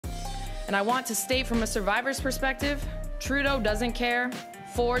And I want to state from a survivor's perspective, Trudeau doesn't care,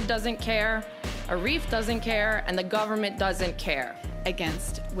 Ford doesn't care, Arif doesn't care, and the government doesn't care.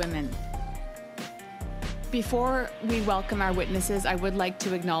 Against women. Before we welcome our witnesses, I would like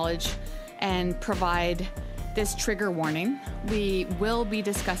to acknowledge and provide this trigger warning. We will be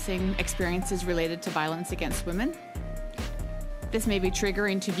discussing experiences related to violence against women. This may be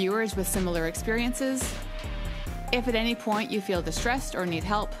triggering to viewers with similar experiences. If at any point you feel distressed or need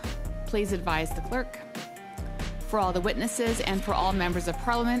help, please advise the clerk. For all the witnesses and for all members of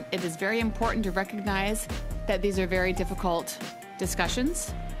Parliament, it is very important to recognize that these are very difficult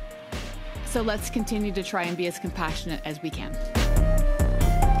discussions. So let's continue to try and be as compassionate as we can.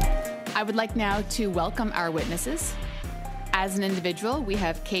 I would like now to welcome our witnesses. As an individual, we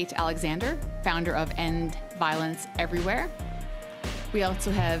have Kate Alexander, founder of End Violence Everywhere. We also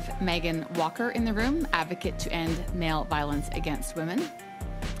have Megan Walker in the room, advocate to end male violence against women.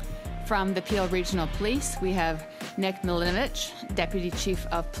 From the Peel Regional Police, we have Nick Milinovich, Deputy Chief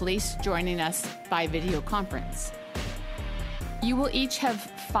of Police, joining us by video conference. You will each have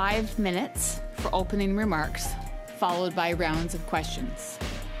 5 minutes for opening remarks, followed by rounds of questions.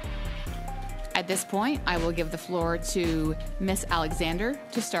 At this point, I will give the floor to Miss Alexander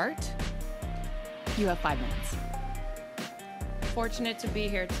to start. You have 5 minutes. Fortunate to be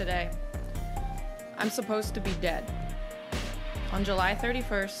here today. I'm supposed to be dead. On July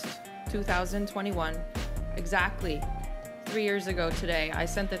 31st, 2021, exactly 3 years ago today, I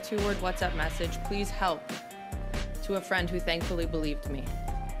sent the 2-word WhatsApp message, "Please help," to a friend who thankfully believed me.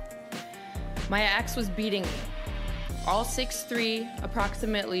 My ex was beating me. All 6'3",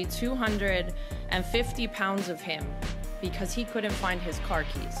 approximately 250 pounds of him, because he couldn't find his car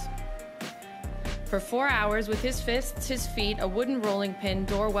keys. For 4 hours, with his fists, his feet, a wooden rolling pin,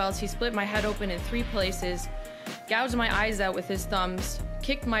 door wells, he split my head open in 3 places, gouged my eyes out with his thumbs,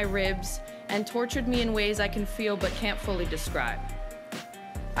 kicked my ribs, and tortured me in ways I can feel but can't fully describe.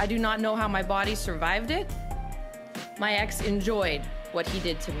 I do not know how my body survived it. My ex enjoyed what he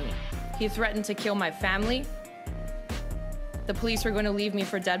did to me. He threatened to kill my family. The police were going to leave me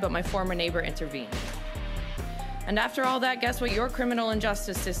for dead, but my former neighbor intervened. And after all that, guess what your criminal and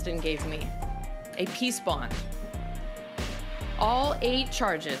justice system gave me? A peace bond. All 8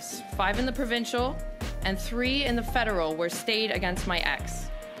 charges, 5 in the provincial and 3 in the federal, were stayed against my ex.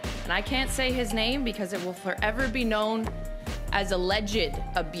 And I can't say his name because it will forever be known as alleged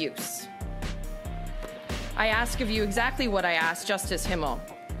abuse. I ask of you exactly what I asked Justice Himmel,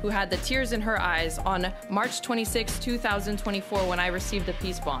 who had the tears in her eyes on March 26, 2024, when I received the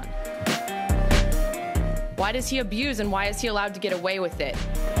peace bond. Why does he abuse and why is he allowed to get away with it?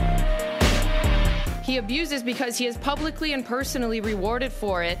 He abuses because he is publicly and personally rewarded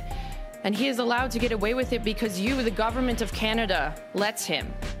for it, and he is allowed to get away with it because you, the government of Canada, lets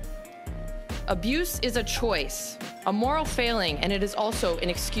him. Abuse is a choice, a moral failing, and it is also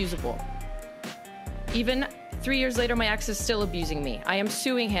inexcusable. Even 3 years later, my ex is still abusing me. I am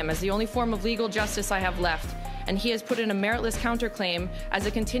suing him as the only form of legal justice I have left, and he has put in a meritless counterclaim as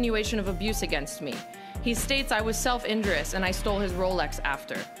a continuation of abuse against me. He states I was self-injurious and I stole his Rolex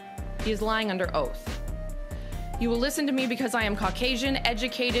after. He is lying under oath. You will listen to me because I am Caucasian,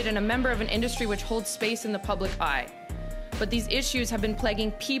 educated, and a member of an industry which holds space in the public eye. But these issues have been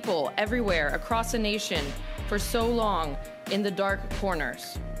plaguing people everywhere across the nation for so long in the dark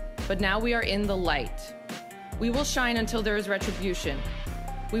corners. But now we are in the light. We will shine until there is retribution.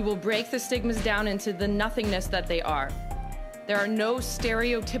 We will break the stigmas down into the nothingness that they are. There are no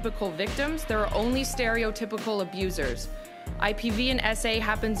stereotypical victims, there are only stereotypical abusers. IPV and SA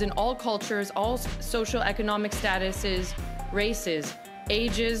happens in all cultures, all socioeconomic statuses, races,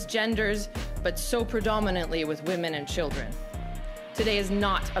 ages, genders, but so predominantly with women and children. Today is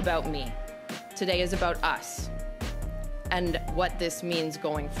not about me. Today is about us and what this means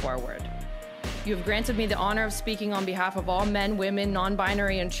going forward. You have granted me the honor of speaking on behalf of all men, women,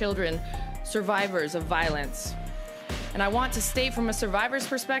 non-binary, and children, survivors of violence. And I want to state from a survivor's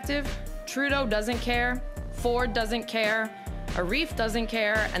perspective, Trudeau doesn't care, Ford doesn't care, Arif doesn't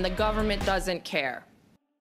care, and the government doesn't care.